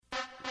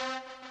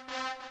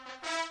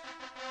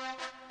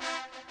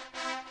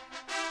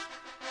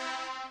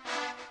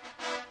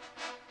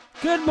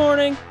Good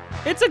morning.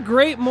 It's a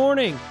great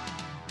morning.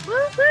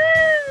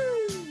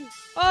 Woo-hoo!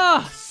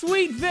 Ah,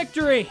 sweet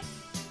victory.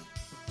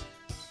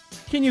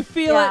 Can you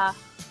feel it?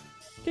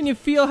 Can you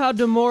feel how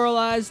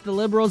demoralized the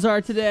Liberals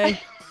are today?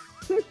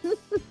 It's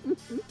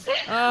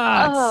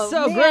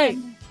so man. great.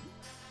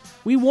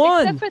 We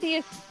won. Except for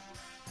the...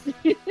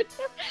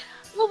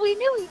 Well, we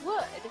knew we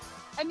would.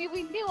 I mean,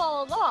 we knew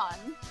all along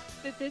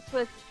that this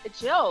was a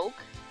joke.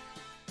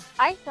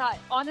 I thought,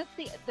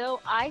 honestly,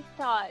 I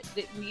thought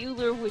that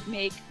Mueller would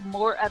make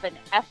more of an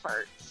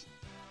effort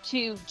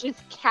to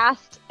just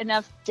cast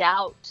enough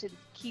doubt to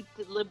keep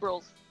the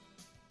Liberals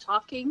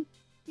talking,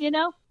 you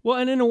know? Well,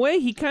 and in a way,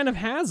 he kind of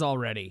has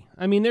already.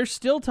 I mean, they're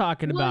still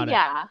talking about it.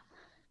 Yeah.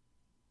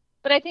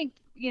 But I think,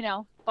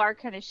 Barr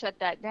kind of shut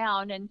that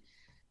down, and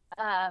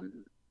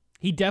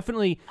he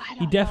definitely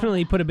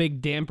put a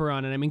big damper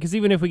on it. I mean, because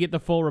even if we get the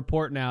full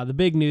report now, the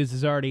big news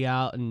is already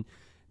out, and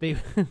they've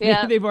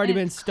already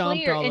been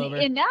stomped all over.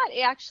 And that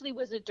actually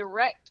was a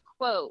direct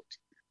quote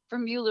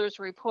from Mueller's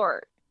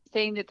report,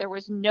 saying that there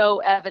was no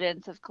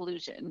evidence of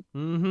collusion.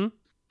 Mm-hmm.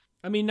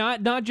 I mean,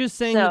 not just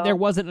saying that there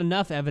wasn't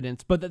enough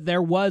evidence, but that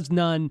there was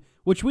none,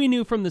 which we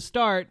knew from the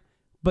start,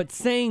 but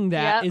saying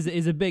that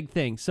is a big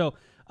thing. So,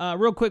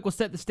 real quick, we'll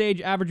set the stage.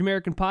 Average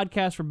American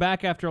Podcast. We're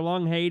back after a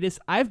long hiatus.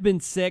 I've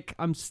been sick.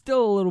 I'm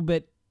still a little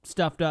bit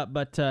stuffed up,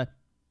 but,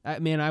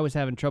 I was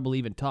having trouble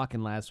even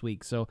talking last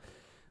week, so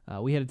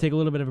we had to take a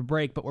little bit of a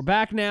break. But we're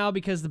back now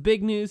because the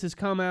big news has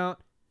come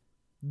out.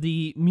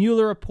 The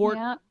Mueller report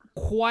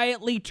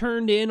quietly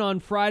turned in on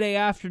Friday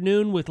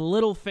afternoon with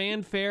little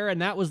fanfare,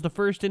 and that was the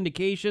first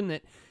indication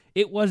that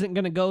it wasn't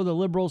going to go the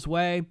Liberals'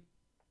 way.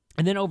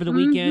 And then over the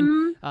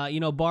weekend,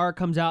 Barr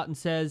comes out and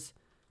says,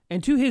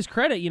 and to his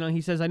credit,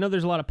 he says, I know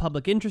there's a lot of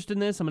public interest in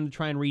this. I'm going to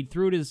try and read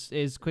through it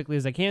as quickly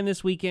as I can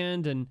this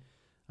weekend. And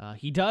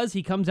he does.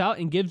 He comes out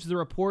and gives the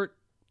report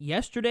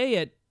yesterday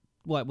at,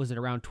 what was it,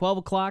 around 12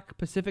 o'clock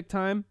Pacific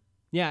time?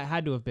 Yeah, it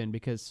had to have been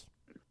because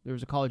there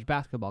was a college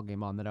basketball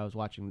game on that I was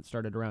watching that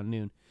started around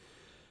noon.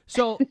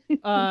 So,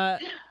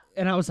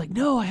 and I was like,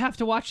 no, I have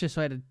to watch this.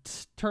 So I had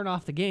to turn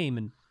off the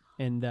game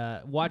and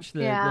watch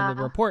the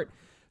report.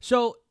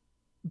 So,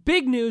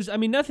 big news. I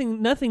mean,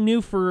 nothing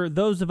new for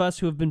those of us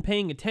who have been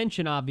paying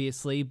attention,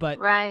 obviously, but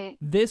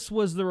this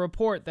was the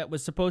report that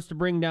was supposed to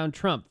bring down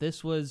Trump.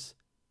 This was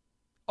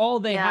all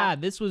they had.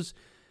 This was,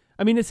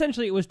 I mean,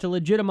 essentially it was to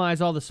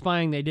legitimize all the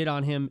spying they did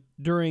on him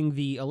during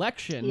the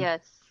election.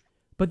 Yes.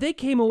 But they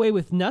came away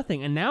with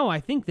nothing, and now I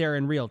think they're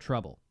in real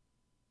trouble.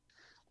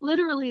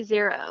 Literally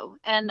zero.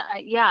 And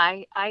I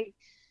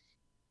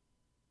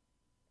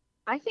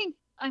think,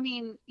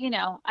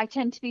 I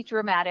tend to be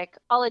dramatic.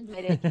 I'll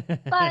admit it.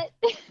 But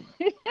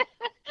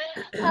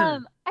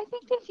I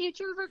think the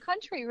future of our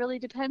country really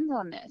depends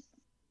on this.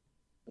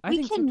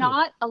 We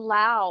cannot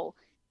allow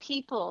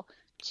people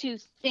to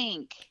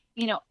think,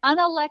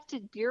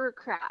 unelected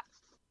bureaucrats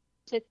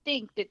to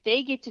think that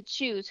they get to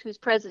choose who's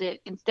president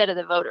instead of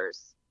the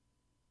voters.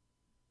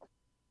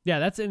 Yeah,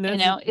 that's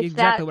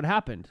exactly what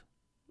happened.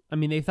 I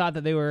mean, they thought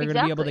that they were going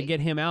to be able to get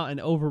him out and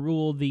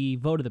overrule the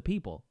vote of the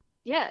people.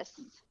 Yes,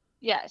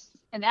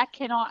 and that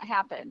cannot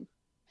happen.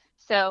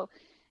 So,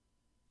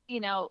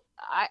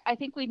 I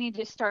think we need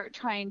to start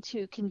trying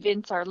to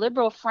convince our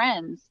liberal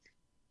friends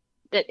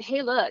that,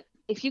 hey, look,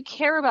 if you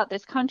care about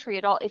this country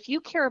at all, if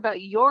you care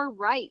about your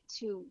right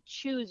to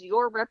choose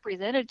your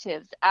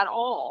representatives at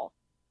all,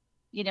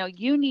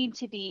 you need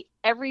to be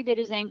every bit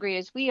as angry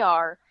as we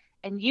are,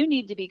 and you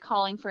need to be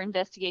calling for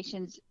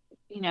investigations,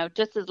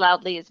 just as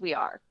loudly as we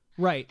are.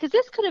 Right. Because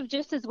this could have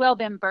just as well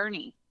been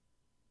Bernie.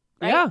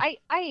 Right? Yeah.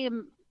 I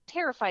am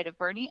terrified of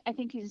Bernie. I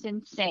think he's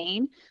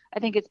insane. I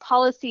think his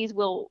policies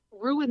will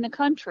ruin the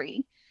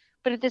country.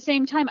 But at the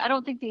same time, I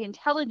don't think the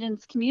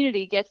intelligence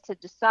community gets to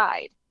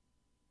decide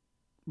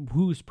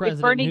who's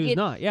president and who's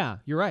not. Yeah,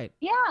 you're right.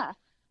 Yeah.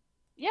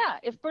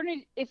 If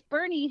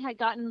Bernie had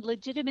gotten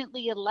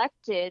legitimately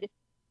elected,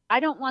 I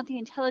don't want the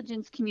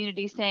intelligence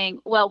community saying,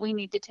 well, we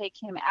need to take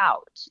him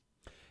out.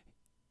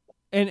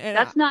 And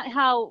that's not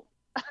how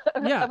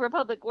a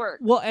republic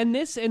works. Well, and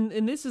this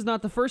is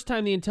not the first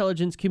time the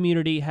intelligence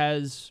community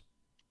has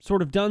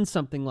sort of done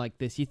something like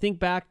this. You think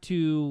back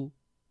to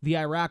the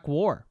Iraq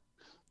War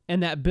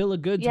and that bill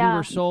of goods we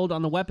were sold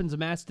on the weapons of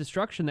mass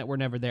destruction that were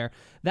never there.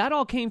 That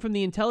all came from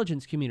the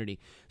intelligence community.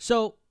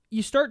 So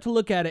you start to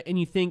look at it and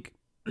you think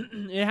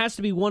it has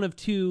to be one of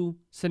two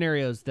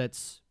scenarios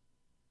that's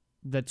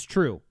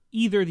true.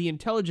 Either the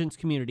intelligence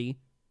community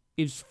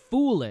is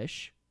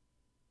foolish,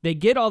 they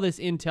get all this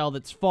intel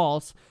that's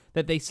false,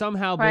 that they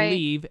somehow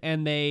believe,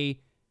 and they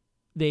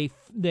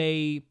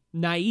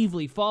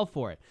naively fall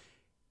for it.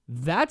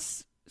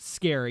 That's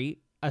scary,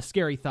 a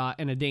scary thought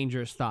and a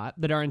dangerous thought,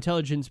 that our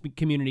intelligence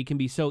community can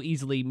be so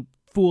easily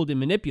fooled and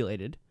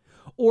manipulated.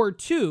 Or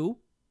two,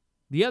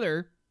 the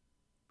other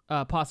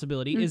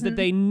possibility is that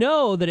they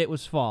know that it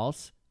was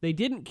false, they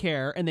didn't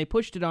care, and they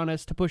pushed it on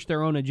us to push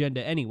their own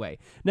agenda anyway.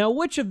 Now,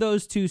 which of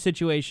those two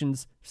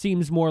situations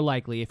seems more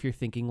likely if you're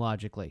thinking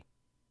logically?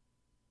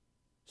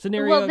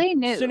 Scenario, they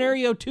knew.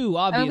 Scenario 2,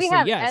 obviously, we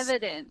have yes.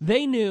 evidence.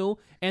 They knew,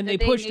 and they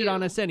pushed it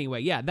on us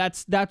anyway. Yeah,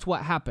 that's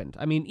what happened.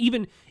 I mean,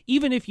 even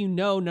if you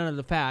know none of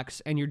the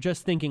facts and you're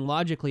just thinking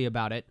logically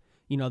about it,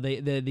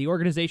 the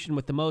organization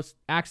with the most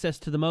access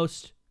to the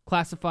most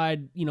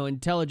classified,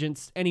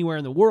 intelligence anywhere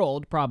in the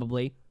world,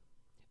 probably,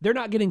 they're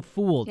not getting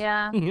fooled.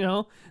 Yeah.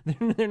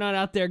 They're not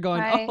out there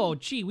going, right. oh,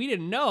 gee, we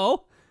didn't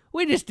know.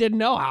 We just didn't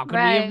know. How could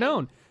we have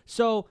known?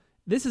 So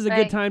this is a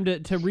good time to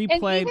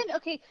replay. And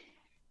even,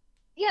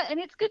 yeah, and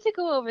it's good to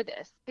go over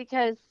this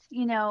because,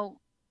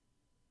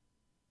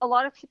 a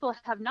lot of people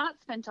have not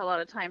spent a lot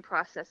of time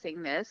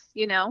processing this,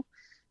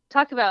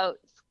 Talk about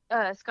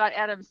Scott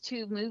Adams'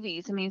 2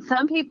 movies. I mean,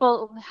 some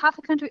people, half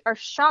the country are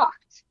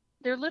shocked.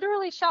 They're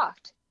literally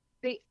shocked.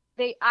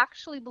 They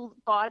actually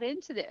bought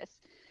into this.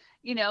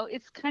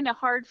 It's kind of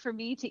hard for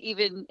me to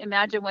even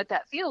imagine what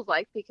that feels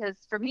like because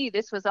for me,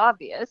 this was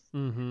obvious.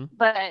 Mm-hmm.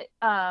 But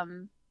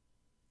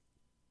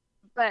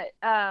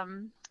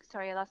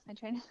sorry, I lost my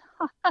train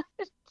of thought.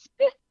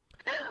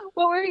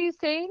 What were you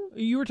saying?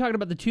 You were talking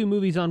about the 2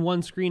 movies on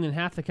one screen and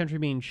half the country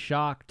being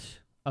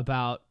shocked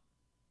about,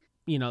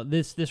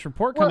 this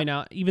report coming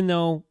out, even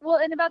though... Well,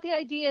 and about the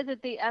idea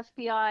that the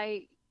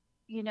FBI,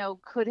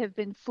 could have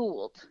been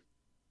fooled.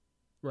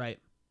 Right.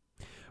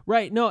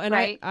 Right. No, and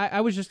right.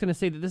 I was just going to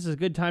say that this is a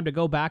good time to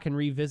go back and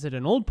revisit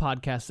an old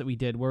podcast that we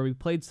did where we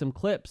played some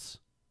clips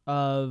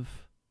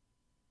of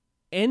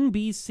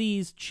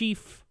NBC's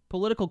chief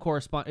political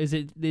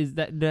correspondent. Is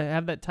that, do I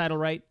have that title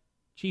right?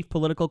 Chief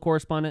political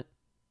correspondent?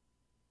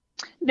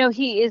 No,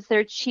 he is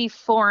their chief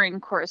foreign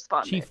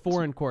correspondent. Chief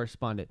foreign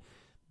correspondent.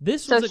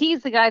 So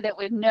he's the guy that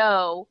would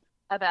know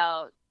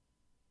about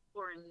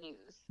foreign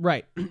news.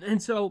 Right.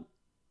 And so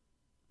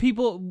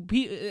people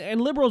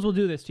and liberals will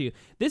do this to you.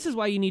 This is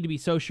why you need to be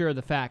so sure of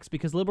the facts,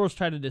 because liberals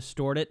try to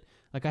distort it.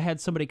 Like I had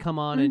somebody come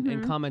on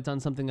and comment on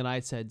something that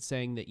I said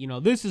saying that,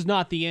 this is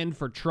not the end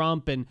for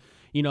Trump and,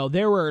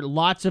 there were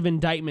lots of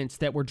indictments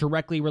that were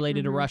directly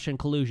related to Russian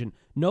collusion.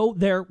 No,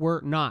 there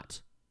were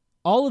not.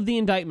 All of the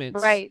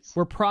indictments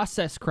were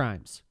process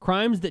crimes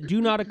that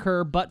do not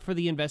occur but for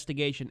the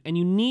investigation. And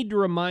you need to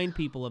remind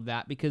people of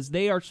that because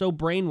they are so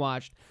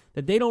brainwashed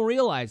that they don't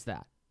realize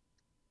that.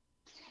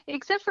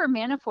 Except for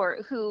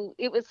Manafort, who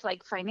it was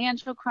like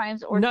financial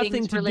crimes or nothing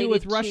things to related do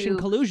with Russian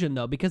collusion,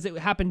 though, because it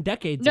happened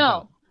decades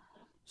ago.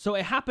 So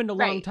it happened a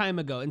long time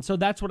ago. And so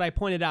that's what I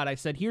pointed out. I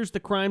said, here's the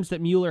crimes that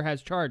Mueller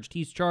has charged.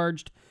 He's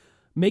charged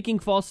making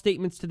false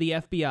statements to the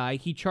FBI.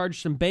 He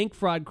charged some bank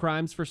fraud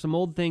crimes for some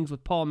old things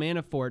with Paul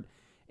Manafort.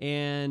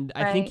 And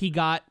I think he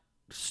got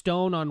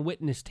Stone on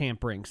witness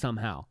tampering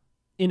somehow,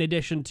 in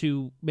addition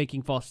to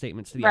making false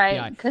statements to the FBI.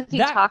 Right, because he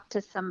talked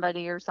to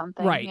somebody or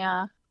something. Right.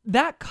 Yeah.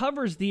 That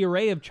covers the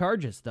array of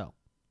charges, though.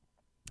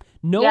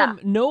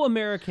 No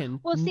American.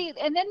 Well, see,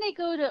 and then they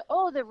go to,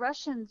 the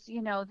Russians,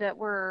 that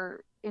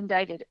were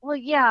indicted. Well,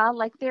 yeah,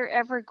 like they're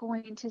ever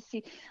going to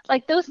see,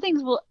 like those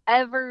things will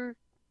ever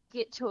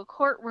get to a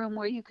courtroom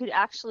where you could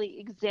actually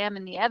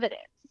examine the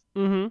evidence.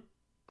 Mm-hmm.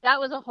 That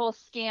was a whole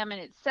scam in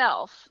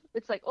itself.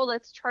 It's like,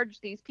 let's charge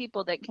these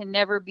people that can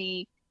never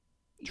be,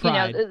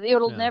 tried.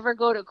 It'll never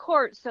go to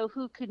court. So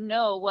who could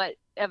know what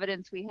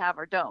evidence we have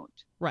or don't?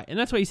 Right. And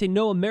that's why you say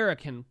no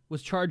American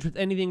was charged with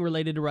anything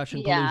related to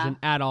Russian collusion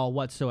at all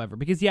whatsoever.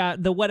 Because,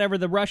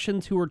 the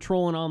Russians who were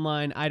trolling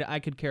online, I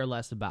could care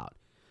less about.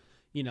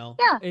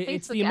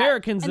 It's the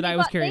Americans that I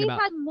was caring about.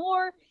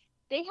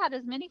 They had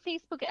as many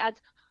Facebook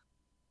ads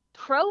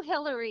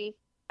pro-Hillary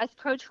as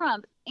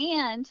pro-Trump,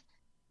 and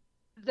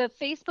the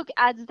Facebook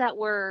ads that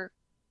were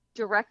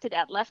directed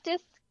at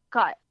leftists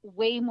got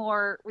way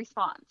more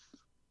response.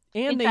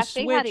 And they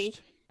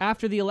switched,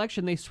 after the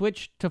election, they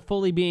switched to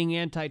fully being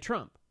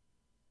anti-Trump.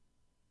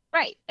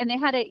 Right. And they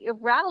had a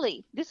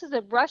rally. This is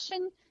a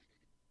Russian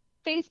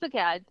Facebook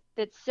ad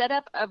that set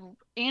up a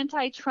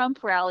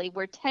anti-Trump rally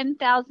where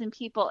 10,000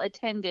 people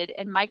attended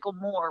and Michael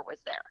Moore was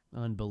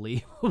there.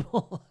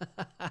 Unbelievable.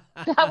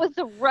 That was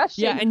the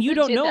Russian. Yeah, and you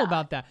don't know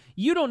about that.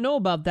 You don't know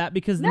about that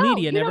because the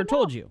media never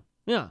told you.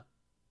 Yeah.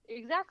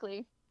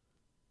 Exactly.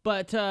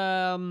 But do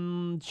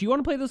you want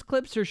to play those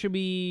clips or should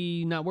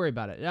we not worry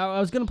about it? I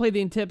was going to play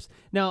the tips.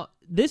 Now,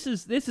 this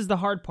is the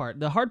hard part.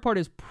 The hard part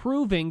is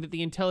proving that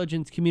the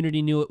intelligence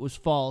community knew it was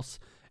false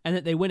and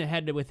that they went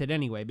ahead with it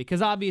anyway.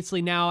 Because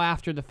obviously now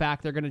after the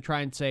fact, they're going to try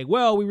and say,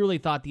 well, we really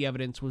thought the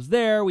evidence was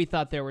there. We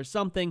thought there was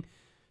something.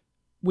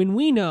 When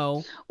we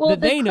know that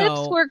they know. Well, the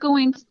clips we're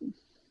going to...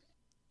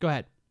 Go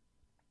ahead.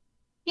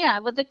 Yeah,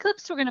 but the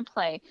clips we're going to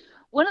play,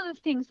 one of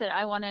the things that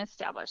I want to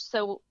establish,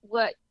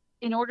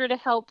 in order to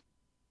help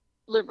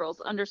liberals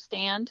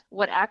understand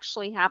what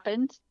actually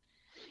happened,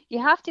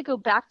 you have to go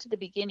back to the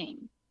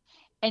beginning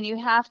and you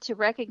have to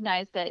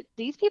recognize that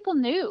these people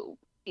knew.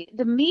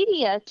 The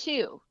media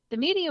too. The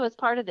media was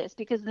part of this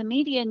because the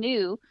media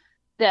knew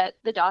that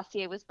the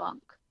dossier was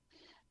bunk.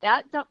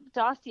 That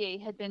dossier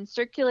had been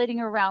circulating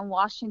around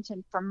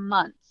Washington for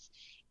months,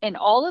 and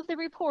all of the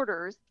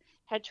reporters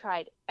had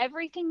tried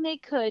everything they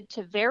could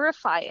to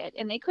verify it,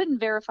 and they couldn't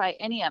verify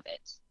any of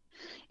it.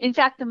 In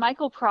fact, the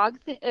Michael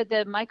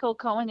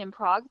Cohen in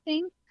Prague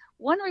thing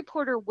one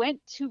reporter went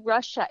to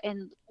Russia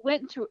and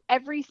went through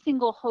every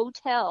single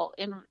hotel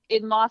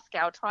in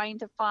Moscow trying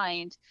to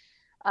find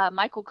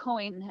Michael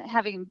Cohen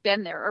having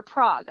been there, or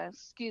Prague,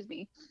 excuse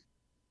me.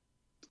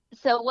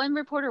 So one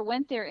reporter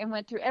went there and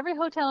went through every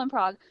hotel in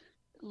Prague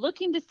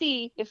looking to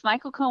see if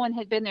Michael Cohen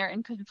had been there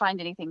and couldn't find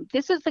anything.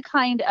 This is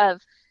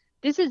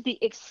the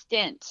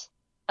extent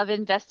of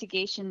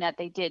investigation that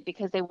they did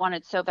because they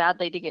wanted so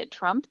badly to get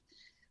Trump,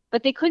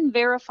 but they couldn't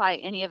verify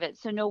any of it,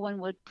 so no one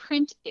would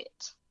print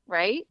it,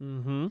 right?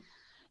 Mm-hmm.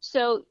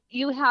 So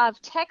you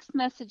have text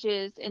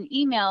messages and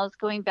emails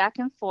going back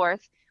and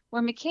forth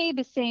where McCabe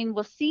is saying,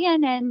 well,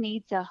 CNN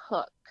needs a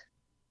hook.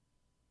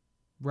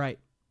 Right.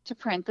 To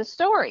print the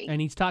story.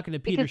 And he's talking to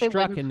Peter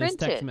Strzok in this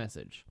text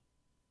message.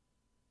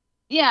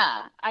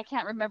 Yeah, I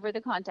can't remember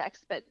the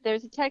context, but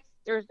there's a text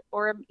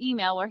or an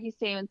email where he's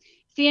saying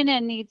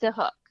CNN needs a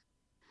hook.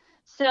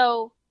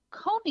 So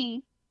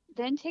Comey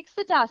then takes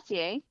the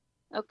dossier,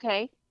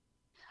 okay?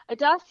 A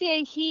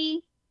dossier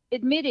he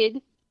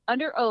admitted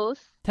under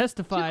oath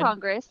to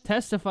Congress.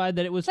 Testified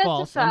that it was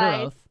false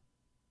under oath.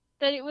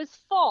 That it was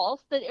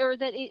false, that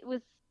it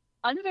was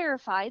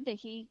unverified, that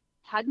he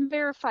hadn't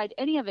verified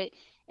any of it.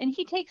 And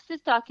he takes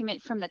this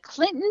document from the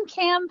Clinton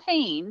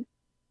campaign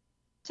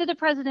to the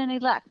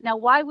president-elect. Now,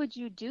 why would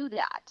you do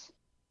that?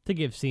 To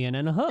give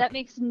CNN a hook. That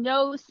makes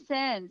no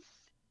sense.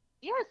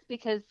 Yes,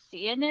 because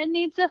CNN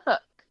needs a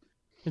hook.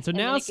 And so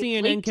now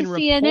CNN can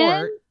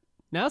report.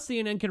 Now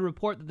CNN can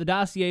report that the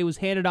dossier was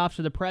handed off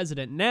to the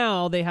president.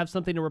 Now they have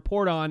something to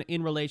report on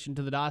in relation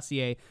to the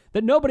dossier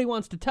that nobody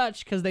wants to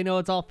touch because they know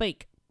it's all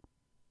fake.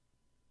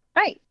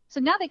 Right. So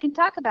now they can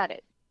talk about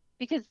it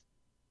because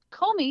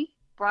Comey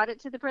brought it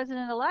to the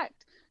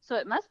president-elect. So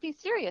it must be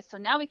serious. So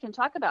now we can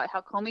talk about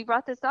how Comey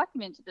brought this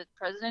document to the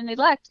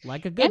president-elect.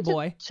 Like a good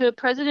boy. To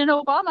President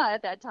Obama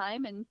at that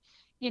time. And,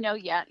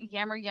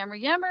 yammer.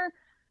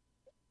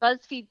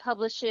 BuzzFeed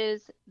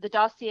publishes the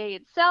dossier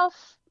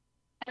itself,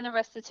 and the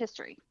rest is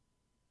history.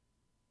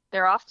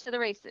 They're off to the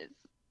races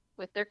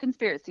with their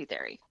conspiracy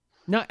theory.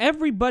 Now,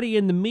 everybody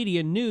in the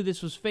media knew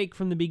this was fake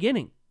from the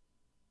beginning.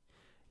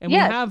 And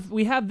yes.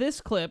 we have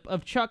this clip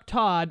of Chuck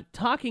Todd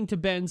talking to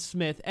Ben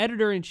Smith,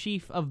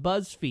 editor-in-chief of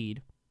BuzzFeed,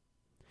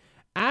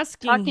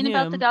 asking him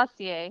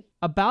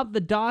about the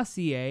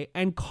dossier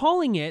and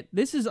calling it.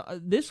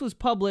 This was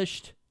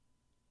published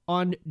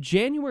on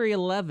January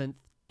 11th,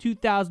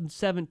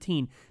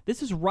 2017.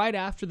 This is right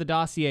after the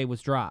dossier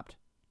was dropped.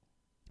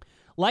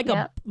 Like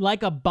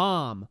a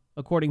bomb,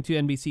 according to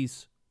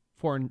NBC's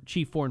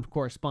chief foreign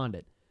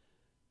correspondent.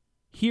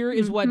 Here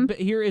is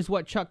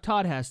what Chuck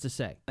Todd has to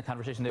say. The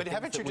conversation, but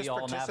haven't you just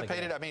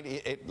participated? I mean,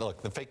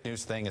 look, the fake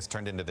news thing has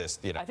turned into this.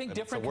 I think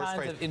different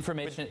kinds of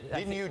information.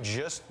 Didn't you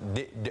just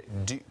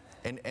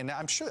and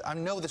I'm sure I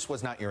know this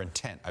was not your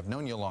intent. I've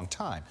known you a long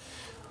time,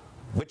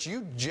 but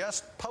you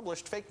just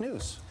published fake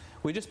news.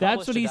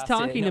 That's what he's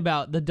talking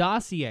about, the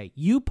dossier.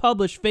 You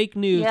publish fake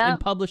news in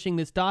publishing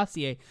this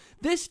dossier.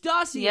 This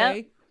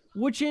dossier,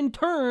 which in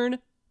turn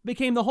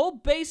became the whole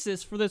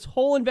basis for this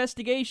whole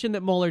investigation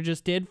that Mueller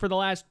just did for the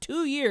last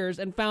 2 years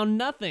and found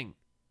nothing.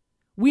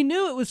 We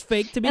knew it was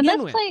fake to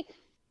begin with.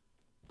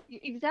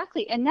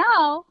 Exactly. And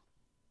now,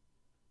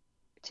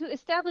 to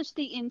establish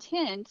the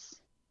intent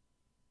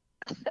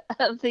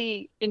of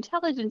the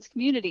intelligence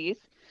communities,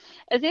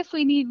 as if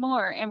we need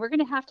more, and we're going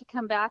to have to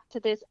come back to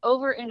this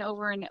over and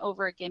over and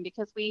over again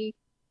because we,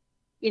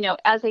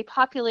 as a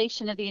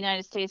population of the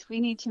United States, we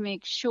need to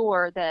make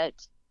sure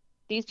that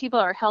these people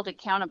are held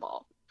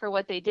accountable for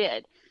what they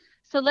did.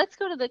 So let's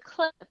go to the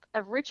clip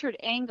of Richard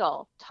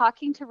Engel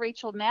talking to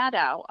Rachel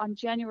Maddow on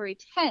January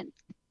 10th,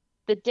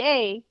 the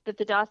day that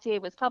the dossier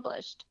was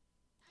published,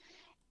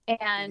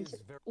 and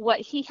what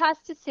he has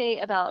to say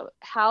about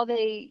how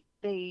they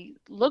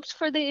looked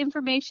for the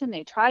information,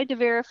 they tried to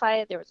verify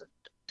it. There was a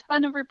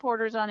ton of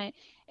reporters on it,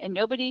 and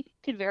nobody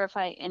could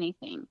verify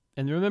anything.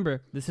 And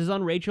remember, this is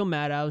on Rachel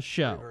Maddow's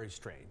show. Very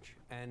strange.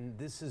 And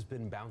this has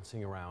been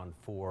bouncing around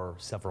for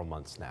several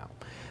months now.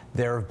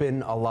 There have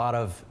been a lot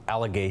of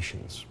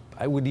allegations,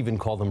 I would even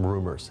call them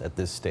rumors at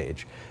this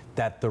stage,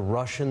 that the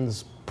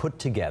Russians put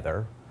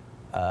together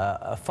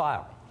a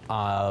file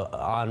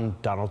on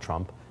Donald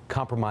Trump,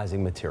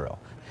 compromising material,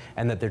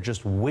 and that they're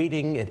just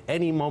waiting at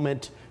any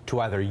moment to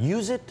either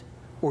use it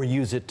or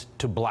use it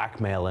to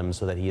blackmail him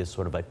so that he is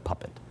sort of a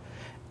puppet.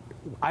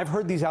 I've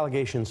heard these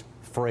allegations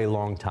for a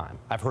long time.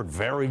 I've heard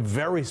very,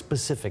 very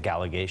specific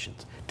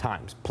allegations,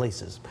 times,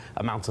 places,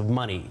 amounts of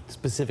money,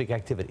 specific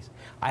activities.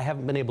 I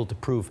haven't been able to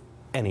prove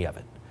any of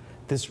it.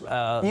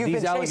 You've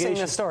been chasing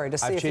this story to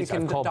see if you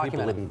can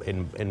document it. I've called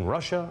people in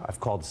Russia.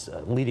 I've called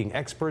leading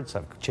experts.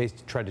 I've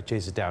tried to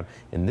chase it down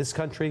in this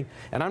country.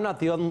 And I'm not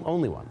the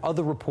only one.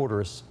 Other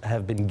reporters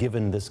have been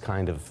given this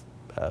kind of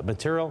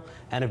material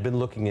and have been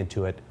looking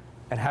into it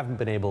and haven't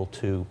been able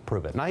to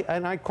prove it.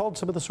 And I called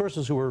some of the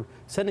sources who were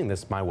sending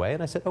this my way,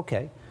 and I said,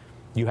 okay,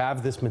 you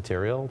have this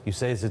material. You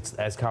say it's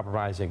as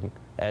compromising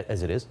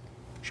as it is.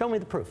 Show me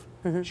the proof.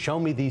 Mm-hmm. Show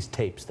me these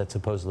tapes that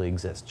supposedly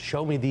exist.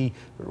 Show me the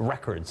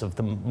records of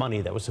the money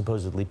that was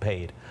supposedly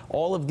paid.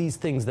 All of these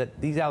things,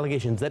 these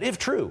allegations that, if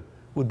true,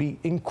 would be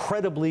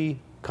incredibly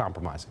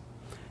compromising.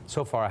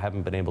 So far, I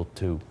haven't been able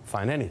to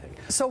find anything.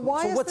 So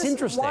why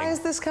is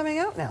this coming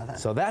out now, then?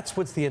 So that's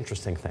what's the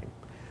interesting thing.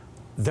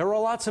 There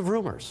are lots of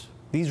rumors.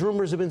 These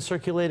rumors have been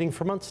circulating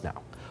for months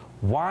now.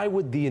 Why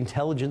would the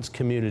intelligence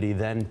community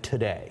then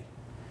today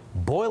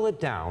boil it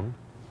down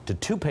to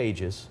 2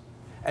 pages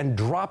and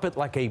drop it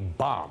like a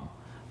bomb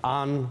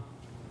on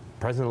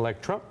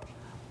President-elect Trump,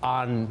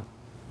 on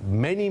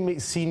many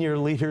senior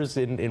leaders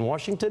in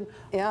Washington,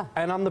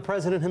 and on the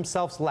president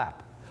himself's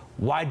lap?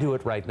 Why do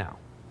it right now?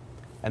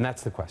 And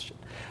that's the question.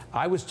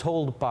 I was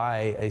told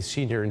by a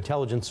senior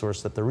intelligence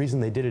source that the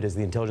reason they did it is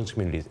the intelligence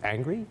community is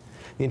angry.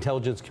 The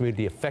intelligence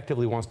community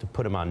effectively wants to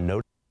put him on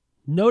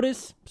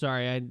notice.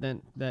 Sorry,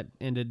 that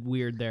ended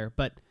weird there,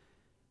 but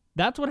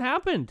that's what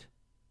happened.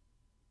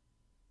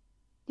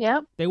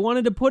 Yep. They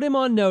wanted to put him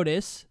on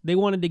notice. They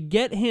wanted to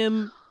get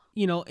him,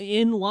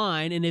 in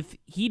line, and if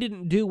he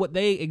didn't do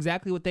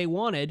exactly what they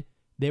wanted,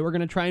 they were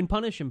going to try and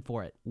punish him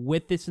for it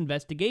with this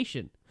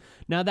investigation.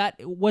 Now,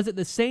 was it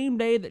the same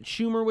day that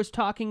Schumer was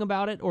talking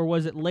about it, or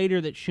was it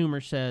later that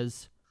Schumer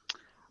says?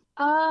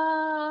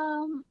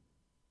 I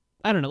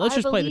don't know. Let's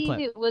just play the clip.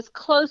 It was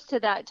close to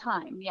that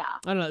time. Yeah.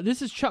 I don't know.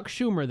 This is Chuck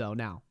Schumer though.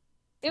 Now.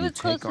 It was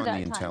close to that time.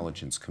 You take on the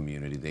intelligence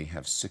community, they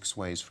have 6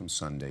 ways from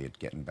Sunday at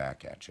getting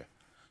back at you.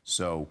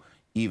 So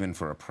even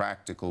for a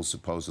practical,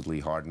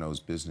 supposedly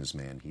hard-nosed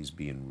businessman, he's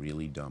being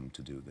really dumb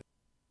to do this.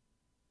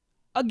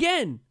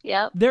 Again,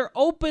 yep. They're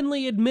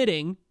openly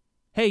admitting,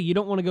 hey, you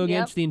don't want to go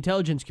against the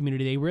intelligence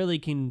community. They really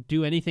can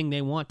do anything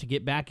they want to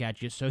get back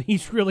at you, so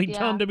he's really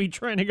dumb to be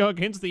trying to go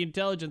against the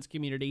intelligence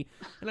community.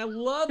 And I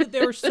love that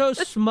they were so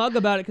smug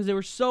about it because they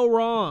were so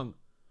wrong.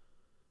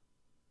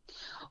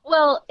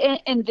 Well,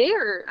 and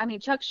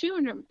Chuck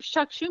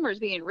Schumer's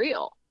being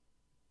real.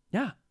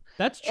 Yeah,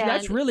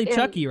 that's really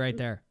Chucky right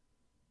there.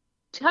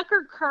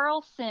 Tucker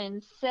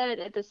Carlson said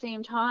at the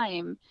same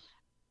time,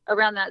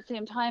 around that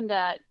same time,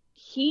 that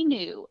he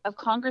knew of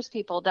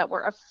congresspeople that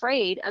were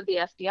afraid of the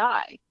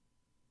FBI.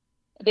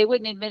 They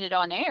wouldn't admit it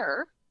on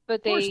air,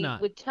 but they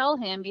would tell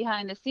him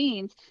behind the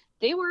scenes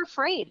they were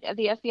afraid of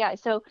the FBI.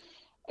 So,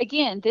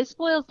 again, this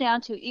boils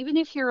down to, even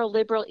if you're a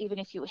liberal, even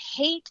if you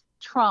hate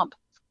Trump's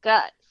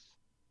guts,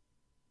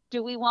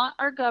 do we want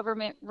our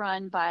government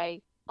run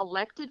by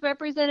elected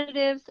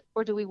representatives,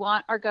 or do we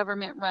want our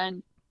government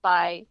run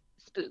by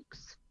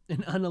spooks?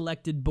 An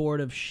unelected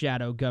board of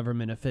shadow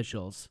government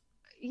officials.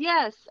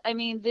 Yes,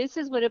 this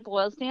is what it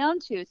boils down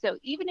to. So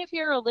even if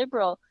you're a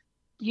liberal,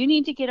 you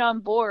need to get on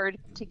board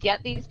to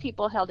get these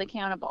people held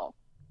accountable.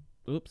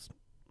 Oops,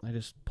 I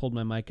just pulled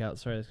my mic out.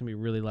 Sorry, that's going to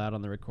be really loud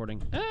on the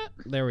recording.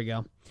 There we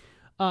go.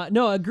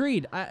 No,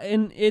 agreed.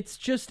 And it's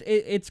just,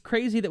 it's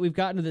crazy that we've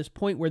gotten to this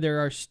point where there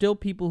are still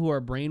people who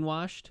are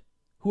brainwashed,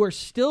 who are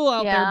still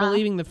out there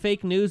believing the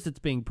fake news that's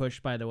being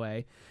pushed, by the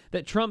way,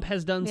 that Trump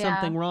has done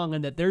something wrong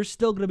and that there's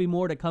still going to be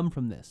more to come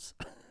from this.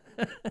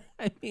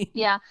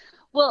 Yeah.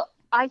 Well,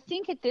 I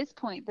think at this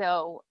point,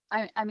 though,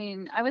 I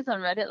was on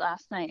Reddit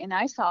last night and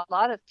I saw a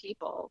lot of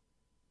people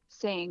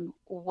saying,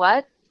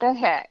 what the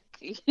heck?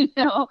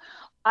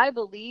 I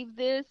believed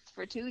this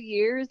for 2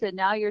 years and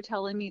now you're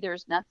telling me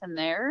there's nothing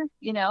there,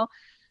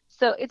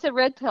 So it's a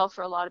red pill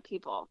for a lot of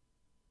people.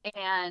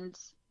 And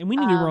we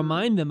need to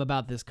remind them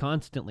about this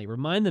constantly.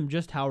 Remind them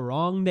just how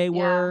wrong they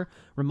were.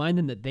 Remind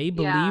them that they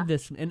believe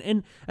this.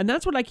 And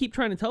that's what I keep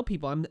trying to tell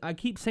people. I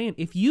keep saying,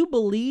 if you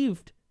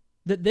believed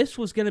that this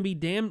was going to be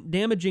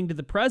damaging to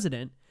the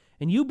president,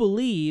 and you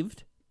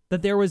believed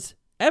that there was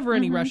ever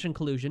any Russian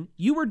collusion,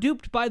 you were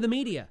duped by the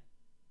media.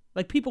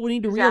 Like, people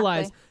need to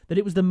realize that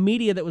it was the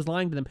media that was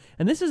lying to them.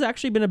 And this has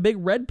actually been a big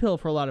red pill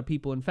for a lot of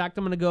people. In fact,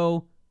 I'm going to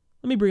go,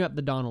 let me bring up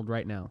the Donald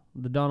right now.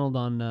 The Donald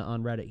on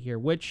Reddit here,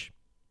 which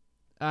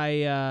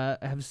I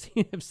have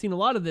seen a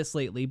lot of this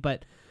lately,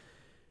 but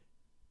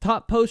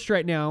top post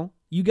right now,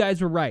 you guys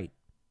were right.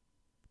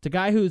 It's a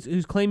guy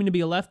who's claiming to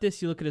be a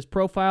leftist. You look at his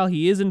profile,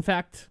 he is in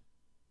fact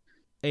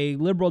a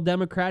liberal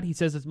Democrat. He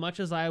says, as much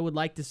as I would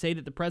like to say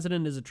that the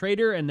president is a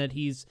traitor and that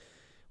he's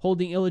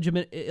holding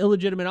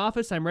illegitimate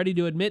office, I'm ready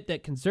to admit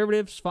that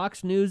conservatives,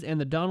 Fox News, and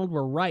the Donald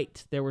were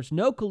right. There was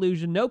no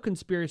collusion, no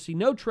conspiracy,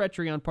 no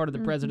treachery on part of the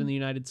president of the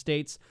United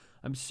States.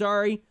 I'm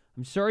sorry.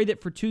 I'm sorry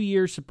that for 2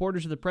 years,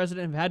 supporters of the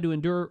president have had to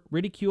endure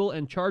ridicule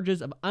and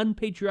charges of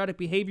unpatriotic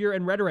behavior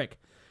and rhetoric.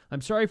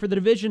 I'm sorry for the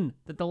division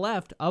that the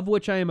left, of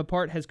which I am a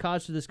part, has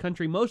caused to this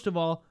country. Most of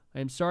all, I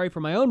am sorry for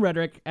my own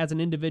rhetoric as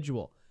an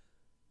individual.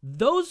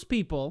 Those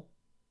people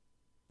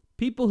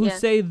who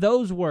say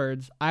those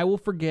words, I will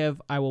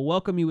forgive, I will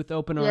welcome you with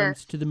open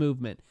arms to the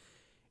movement.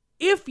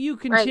 If you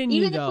continue,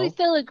 even if we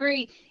still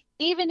agree,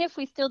 even if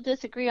we still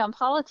disagree on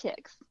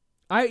politics,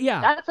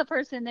 that's a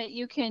person that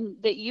you can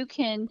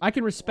I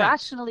can respect,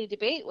 rationally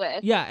debate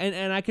with. Yeah,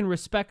 and I can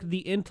respect the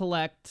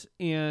intellect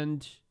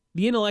and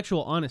the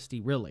intellectual honesty,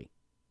 really.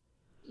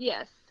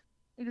 Yes,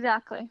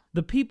 exactly.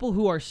 The people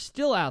who are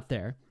still out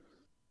there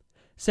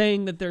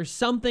saying that there's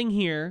something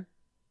here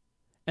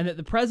and that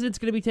the president's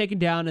going to be taken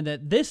down and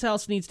that this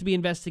house needs to be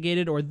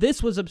investigated or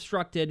this was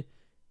obstructed,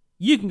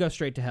 you can go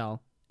straight to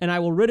hell. and I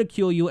will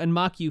ridicule you and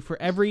mock you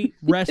for every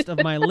rest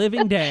of my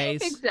living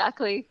days.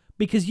 Exactly.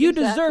 Because you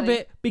deserve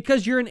it,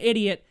 because you're an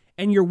idiot,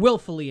 and you're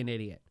willfully an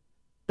idiot.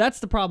 That's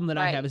the problem that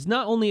I have, is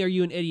not only are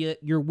you an idiot,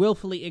 you're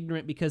willfully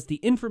ignorant because the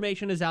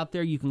information is out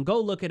there, you can go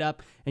look it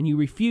up, and you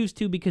refuse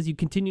to because you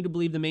continue to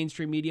believe the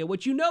mainstream media,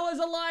 which you know is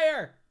a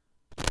liar.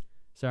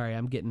 Sorry,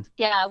 I'm getting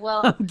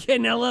I'm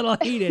getting a little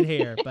heated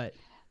here, but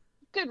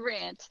good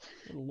rant.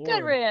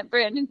 Good rant,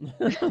 Brandon.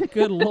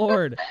 Good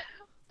Lord.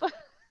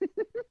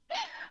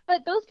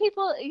 But those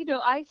people,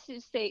 I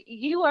should say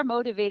you are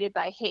motivated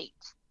by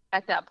hate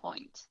at that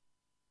point.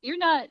 You're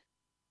not,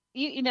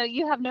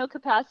 you have no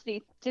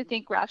capacity to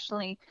think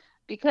rationally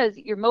because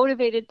you're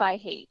motivated by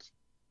hate.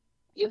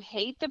 You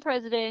hate the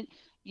president.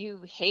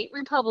 You hate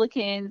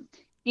Republicans,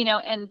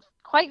 and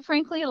quite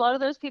frankly, a lot of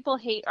those people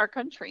hate our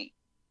country.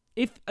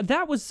 If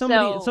that was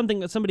something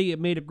that somebody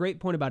made a great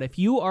point about, if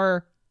you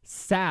are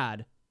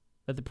sad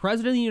that the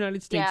president of the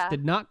United States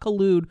did not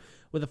collude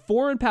with a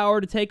foreign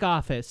power to take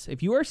office,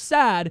 if you are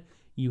sad,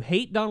 you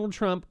hate Donald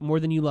Trump more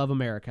than you love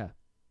America.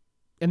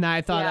 And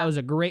I thought that was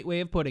a great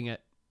way of putting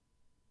it.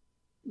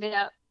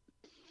 Yeah.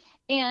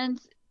 And,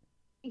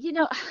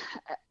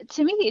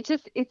 to me,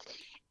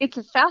 it's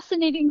a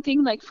fascinating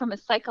thing, like from a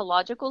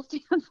psychological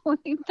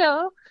standpoint,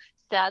 though,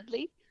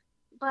 sadly.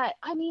 But,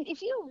 I mean,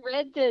 if you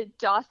read the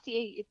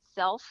dossier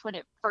itself when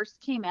it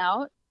first came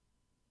out,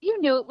 you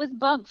knew it was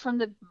bugged from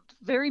the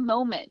very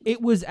moment.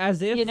 It was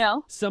as if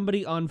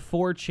somebody on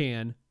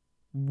 4chan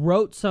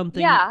wrote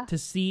something to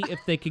see if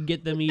they could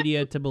get the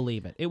media to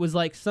believe it. It was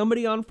like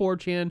somebody on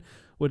 4chan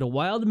with a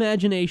wild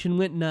imagination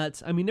went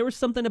nuts. I mean, there was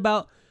something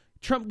about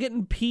Trump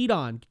getting peed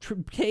on.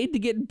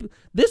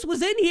 This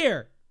was in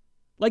here.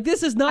 Like,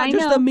 this is not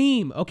just a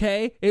meme,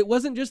 okay? It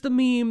wasn't just a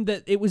meme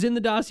that it was in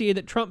the dossier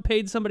that Trump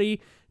paid somebody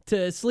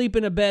to sleep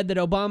in a bed that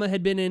Obama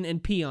had been in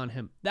and pee on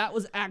him. That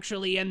was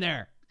actually in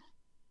there.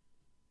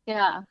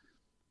 Yeah.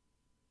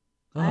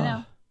 I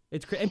know.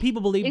 It's crazy. And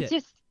people believed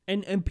it.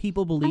 And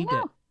people believed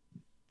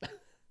it.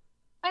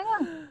 I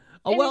know.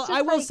 Oh, well,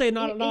 I will say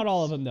not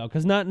all of them, though,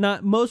 because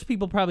not most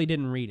people probably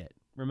didn't read it.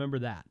 Remember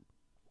that.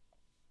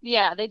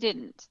 Yeah, they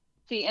didn't.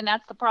 See, and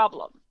that's the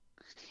problem.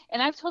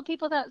 And I've told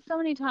people that so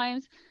many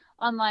times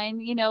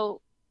online,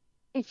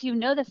 if you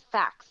know the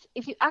facts,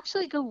 if you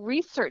actually go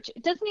research,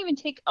 it doesn't even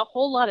take a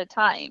whole lot of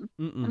time.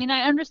 I mean,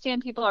 I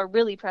understand people are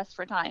really pressed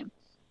for time.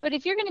 But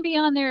if you're going to be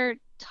on there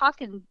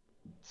talking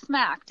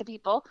smack to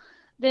people,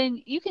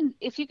 then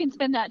if you can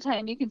spend that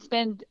time, you can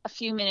spend a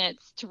few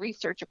minutes to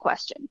research a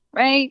question,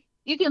 right?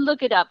 You can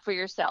look it up for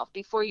yourself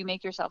before you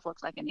make yourself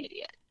look like an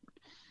idiot.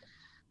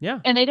 Yeah.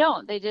 And they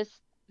don't. They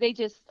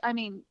just, I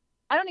mean,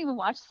 I don't even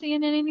watch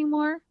CNN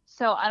anymore,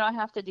 so I don't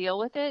have to deal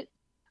with it.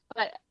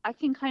 But I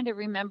can kind of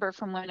remember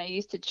from when I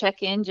used to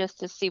check in just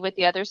to see what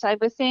the other side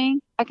was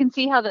saying. I can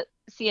see how the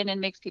CNN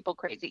makes people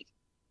crazy.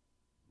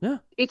 Yeah.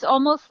 It's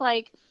almost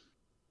like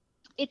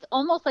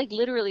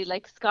literally,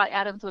 like Scott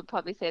Adams would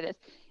probably say this.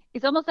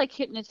 It's almost like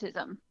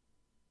hypnotism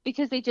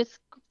because they just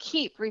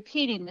keep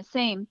repeating the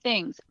same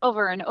things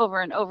over and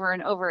over and over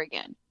and over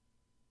again.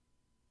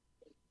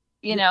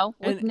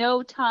 With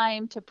no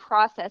time to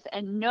process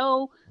and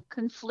no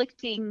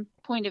conflicting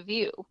point of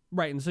view.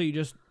 Right. And so you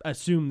just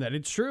assume that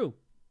it's true.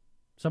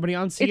 Somebody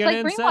on CNN it's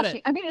like brainwashing. said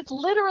it. I mean, it's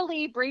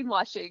literally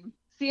brainwashing.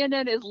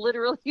 CNN is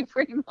literally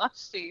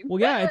brainwashing. Well,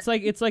 yeah,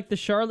 it's like the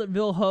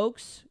Charlottesville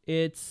hoax.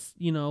 It's,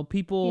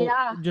 people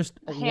just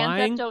Hands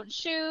lying. Up, don't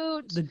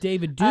shoot. The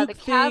David Duke the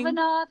thing.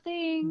 Kavanaugh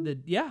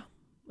thing.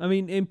 I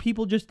mean, and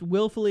people just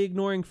willfully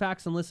ignoring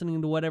facts and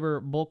listening to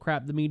whatever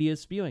bullcrap the media is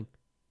spewing.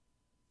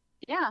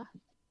 Yeah.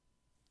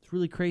 It's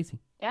really crazy.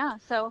 Yeah,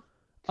 so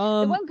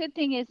the one good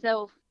thing is,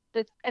 though,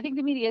 that I think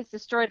the media has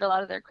destroyed a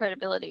lot of their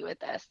credibility with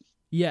this.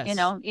 Yes.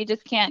 You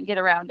just can't get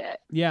around it.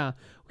 Yeah.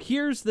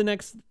 Here's the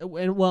next,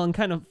 and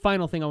kind of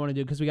final thing I want to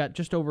do, because we got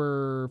just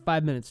over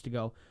 5 minutes to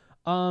go.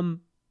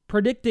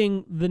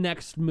 Predicting the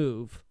next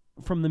move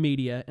from the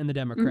media and the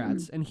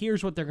Democrats. And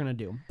here's what they're going to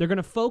do. They're going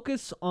to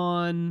focus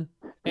on,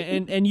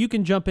 and you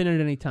can jump in at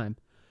any time.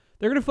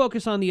 They're going to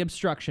focus on the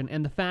obstruction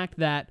and the fact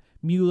that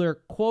Mueller,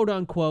 quote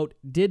unquote,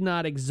 did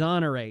not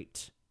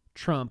exonerate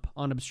Trump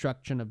on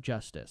obstruction of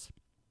justice.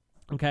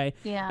 Okay?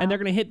 Yeah. And they're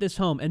going to hit this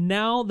home. And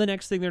now the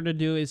next thing they're going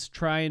to do is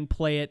try and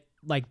play it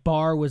like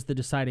Barr was the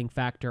deciding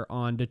factor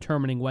on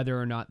determining whether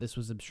or not this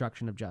was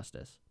obstruction of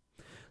justice.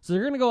 So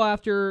they're going to go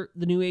after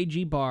the new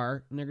AG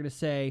Barr, and they're going to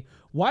say,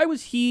 why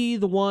was he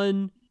the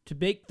one to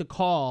make the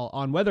call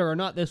on whether or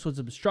not this was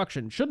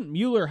obstruction? Shouldn't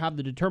Mueller have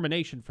the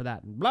determination for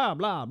that? And blah,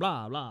 blah,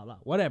 blah, blah, blah,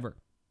 whatever.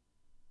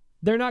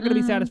 They're not going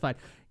to be satisfied.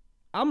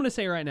 I'm going to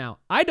say right now,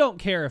 I don't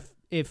care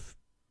if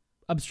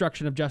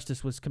obstruction of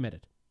justice was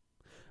committed.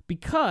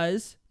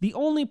 Because the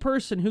only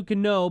person who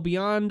can know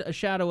beyond a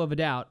shadow of a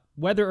doubt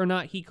whether or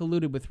not he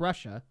colluded with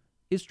Russia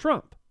is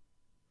Trump.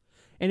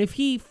 And if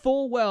he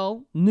full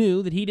well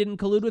knew that he didn't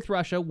collude with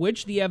Russia,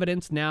 which the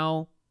evidence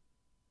now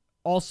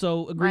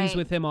also agrees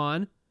with him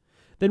on,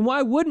 then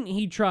why wouldn't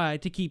he try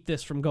to keep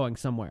this from going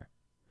somewhere?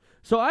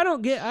 So I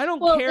don't care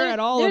at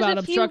all about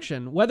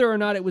obstruction, whether or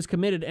not it was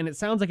committed, and it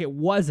sounds like it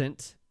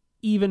wasn't.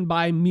 even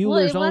by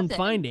Mueller's own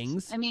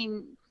findings. I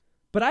mean,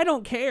 but I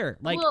don't care.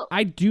 Like,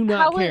 I do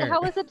not care.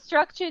 How was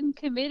obstruction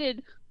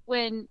committed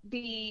when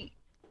the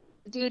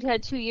dude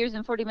had 2 years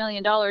and $40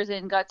 million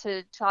and got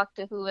to talk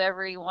to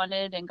whoever he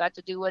wanted and got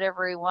to do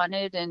whatever he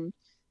wanted and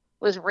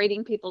was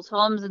raiding people's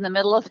homes in the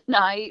middle of the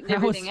night and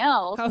everything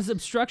else? How is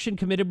obstruction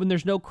committed when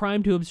there's no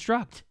crime to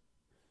obstruct?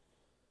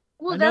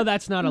 Well, I know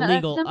that's not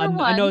illegal.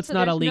 I know it's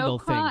not a legal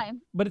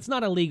thing, but it's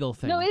not a legal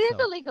thing. No, it is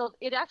illegal.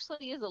 It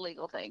actually is a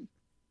legal thing.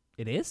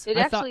 It is? It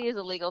actually is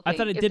a legal thing. I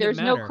thought it if didn't there's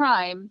matter. no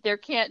crime, there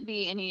can't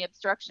be any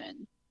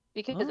obstruction.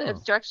 Because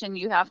obstruction,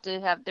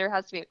 there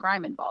has to be a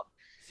crime involved.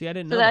 See, I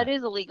didn't know that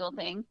is a legal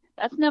thing.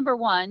 That's number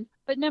one.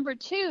 But number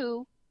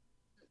two,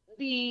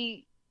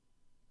 the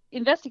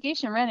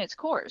investigation ran its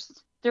course.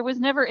 There was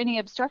never any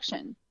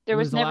obstruction. There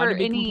was never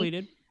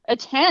any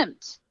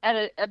attempt at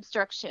an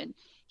obstruction.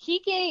 He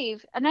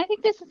gave, and I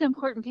think this is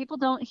important, people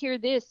don't hear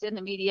this in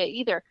the media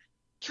either.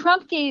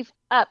 Trump gave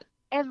up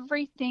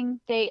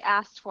everything they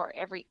asked for,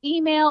 every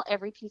email,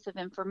 every piece of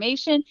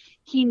information.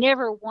 He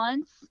never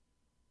once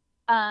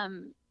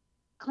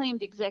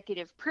claimed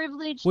executive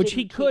privilege, which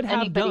he could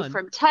have done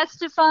from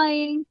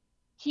testifying.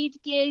 He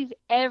gave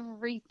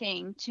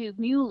everything to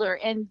Mueller,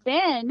 and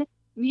then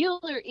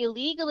Mueller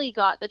illegally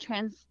got the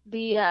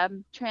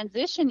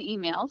transition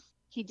emails.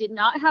 He did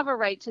not have a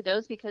right to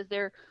those because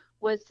there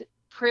was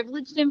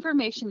privileged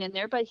information in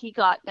there, but he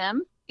got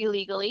them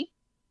illegally.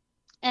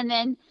 And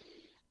then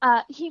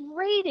he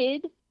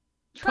raided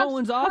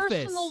Trump's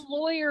personal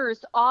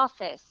lawyer's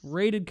office.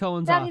 Raided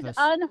Cohen's office. That is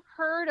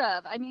unheard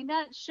of. I mean,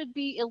 that should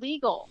be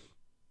illegal.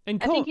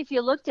 And I think if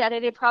you looked at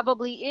it, it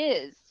probably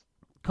is.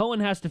 Cohen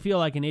has to feel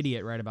like an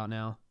idiot right about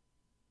now.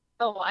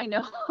 Oh, I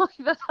know.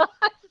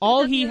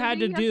 All he had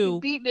to do,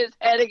 beating his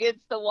head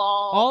against the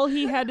wall. All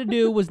he had to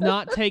do was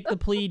not take the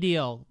plea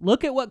deal.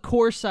 Look at what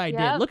Corsi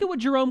did. Look at what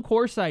Jerome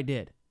Corsi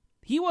did.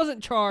 He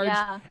wasn't charged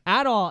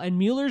at all, and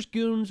Mueller's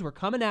goons were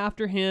coming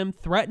after him,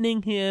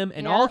 threatening him,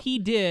 and all he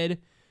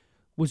did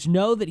was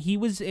know that he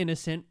was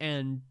innocent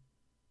and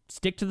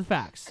stick to the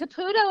facts.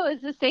 Caputo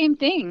is the same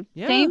thing.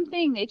 Yeah. Same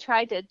thing. They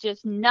tried to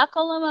just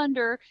knuckle him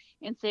under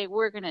and say,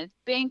 we're going to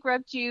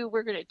bankrupt you.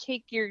 We're going to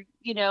take your,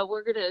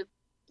 we're going to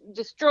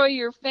destroy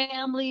your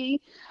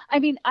family. I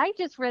mean, I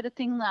just read a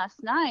thing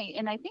last night,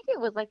 and I think it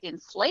was like in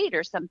Slate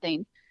or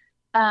something,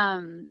 but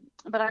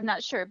I'm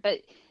not sure. But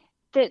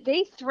that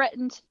they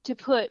threatened to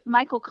put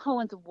Michael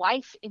Cohen's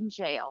wife in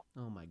jail.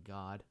 Oh my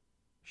God.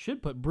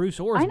 Should put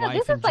Bruce Orr's wife in jail.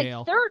 This is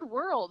like third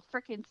world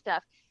freaking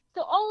stuff.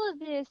 So all of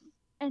this,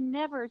 and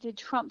never did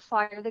Trump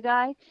fire the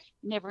guy.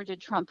 Never did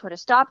Trump put a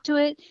stop to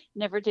it.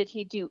 Never did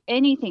he do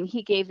anything.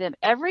 He gave them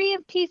every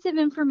piece of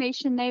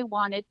information they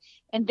wanted,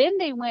 and then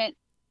they went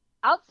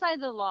outside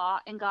the law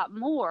and got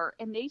more,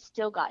 and they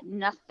still got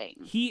nothing.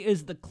 He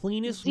is the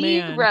cleanest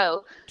man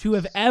to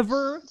have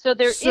ever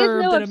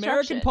served in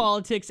American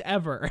politics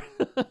ever.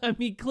 I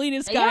mean,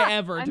 cleanest guy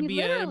ever to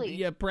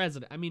be a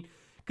president. I mean,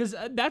 because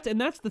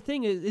that's the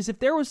thing is if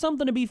there was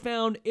something to be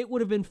found, it would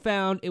have been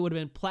found. It would have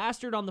been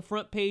plastered on the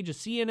front page of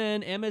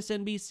CNN,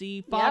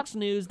 MSNBC, Fox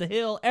News, The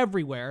Hill,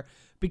 everywhere,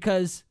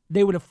 because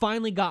they would have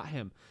finally got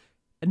him.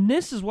 And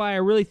this is why I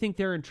really think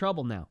they're in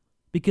trouble now.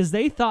 Because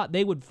they thought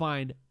they would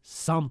find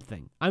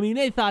something. I mean,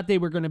 they thought they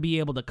were going to be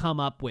able to come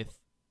up with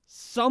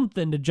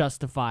something to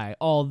justify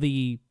all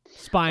the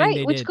spying they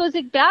did. Which goes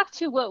back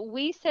to what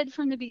we said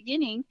from the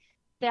beginning,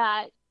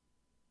 that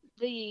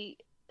the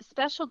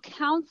special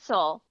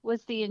counsel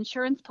was the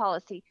insurance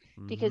policy,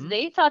 because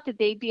they thought that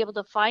they'd be able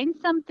to find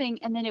something,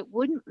 and then it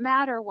wouldn't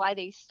matter why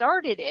they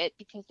started it,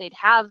 because they'd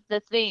have the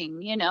thing,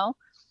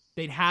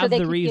 They'd have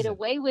the reason. So they could get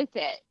away with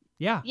it.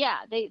 Yeah. Yeah,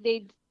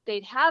 they'd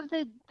have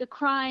the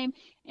crime,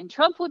 and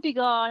Trump would be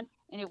gone,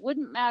 and it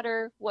wouldn't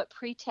matter what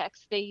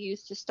pretext they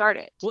used to start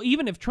it. Well,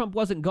 even if Trump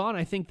wasn't gone,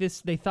 I think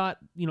they thought,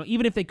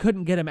 even if they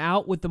couldn't get him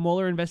out with the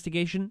Mueller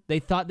investigation, they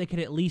thought they could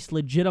at least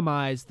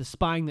legitimize the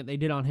spying that they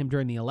did on him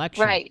during the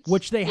election. Right.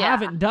 Which they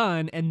haven't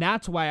done, and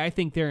that's why I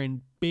think they're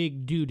in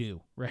big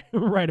doo-doo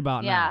right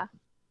about now.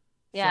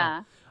 Yeah.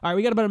 So, all right,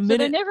 we got about a minute. So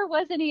there never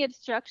was any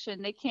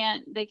obstruction. They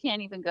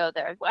can't even go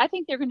there. I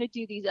think they're going to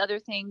do these other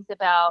things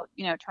about,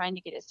 trying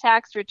to get his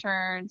tax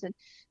returns, and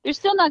they're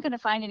still not going to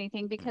find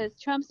anything, because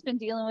Trump's been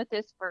dealing with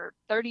this for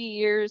 30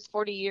 years,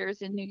 40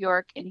 years in New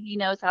York, and he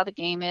knows how the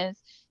game is,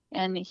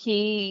 and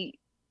he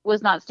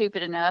was not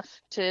stupid enough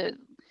to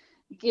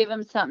give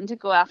him something to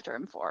go after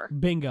him for.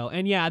 Bingo.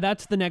 And yeah,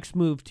 that's the next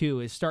move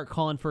too, is start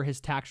calling for his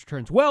tax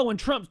returns. Well, when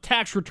Trump's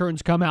tax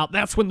returns come out,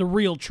 that's when the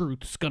real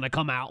truth's going to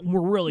come out, and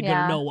we're really going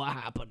to know what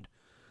happened.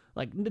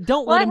 Like,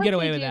 don't let him get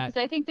away with that.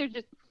 I think they're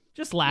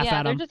just laugh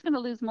at him. They're just going to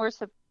lose more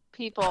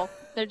people.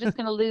 They're just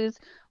going to lose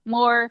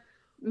more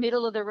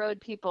middle of the road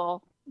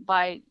people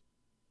by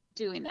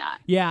doing that.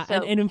 Yeah,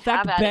 so and in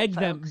fact,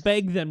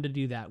 beg them to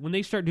do that. When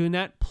they start doing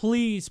that,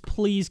 please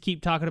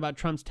keep talking about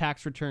Trump's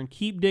tax return.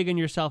 Keep digging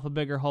yourself a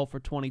bigger hole for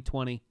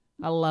 2020.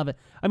 I love it.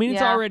 I mean,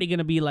 it's already going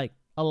to be like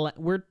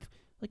we're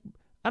like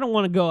I don't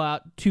want to go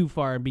out too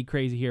far and be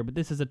crazy here, but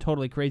this is a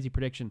totally crazy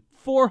prediction.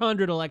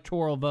 400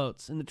 electoral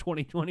votes in the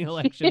 2020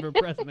 election for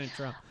President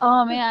Trump.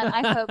 Oh man,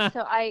 I hope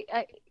so.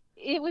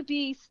 It would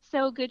be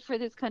so good for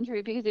this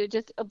country because it would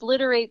just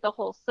obliterate the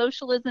whole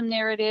socialism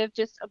narrative,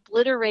 just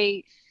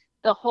obliterate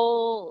the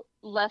whole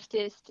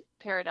leftist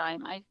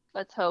paradigm.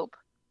 Let's hope.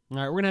 All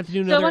right, we're gonna have to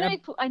do another.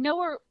 I know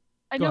we're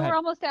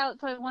almost out,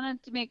 so I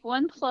wanted to make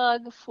one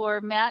plug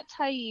for Matt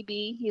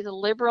Taibbi. He's a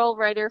liberal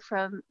writer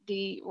from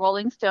the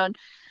Rolling Stone,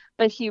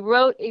 but he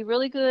wrote a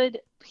really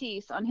good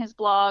piece on his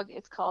blog.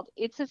 It's called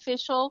 "It's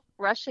Official: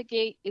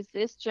 Russiagate is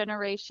This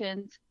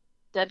Generation's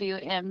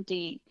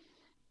WMD."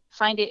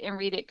 Find it and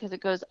read it because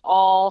it goes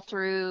all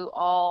through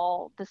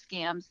all the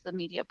scams the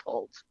media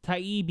pulled.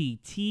 Taibbi,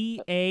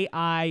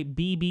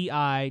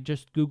 Taibbi.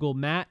 Just Google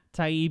Matt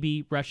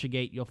Taibbi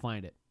Russiagate. You'll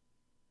find it.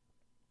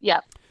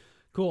 Yep.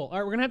 Cool. All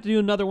right, we're gonna have to do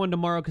another one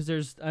tomorrow because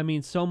there's,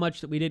 so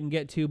much that we didn't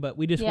get to, but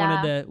we just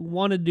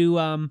wanted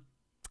to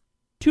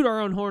toot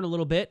our own horn a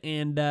little bit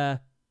and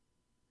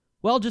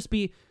just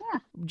be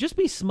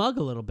smug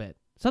a little bit.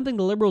 Something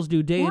the liberals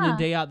do day in and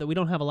day out that we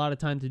don't have a lot of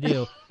time to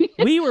do.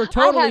 We were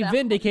totally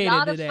vindicated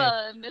today.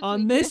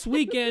 On this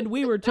weekend,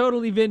 we were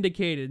totally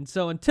vindicated. And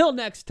so until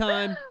next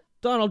time,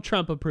 Donald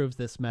Trump approves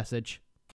this message.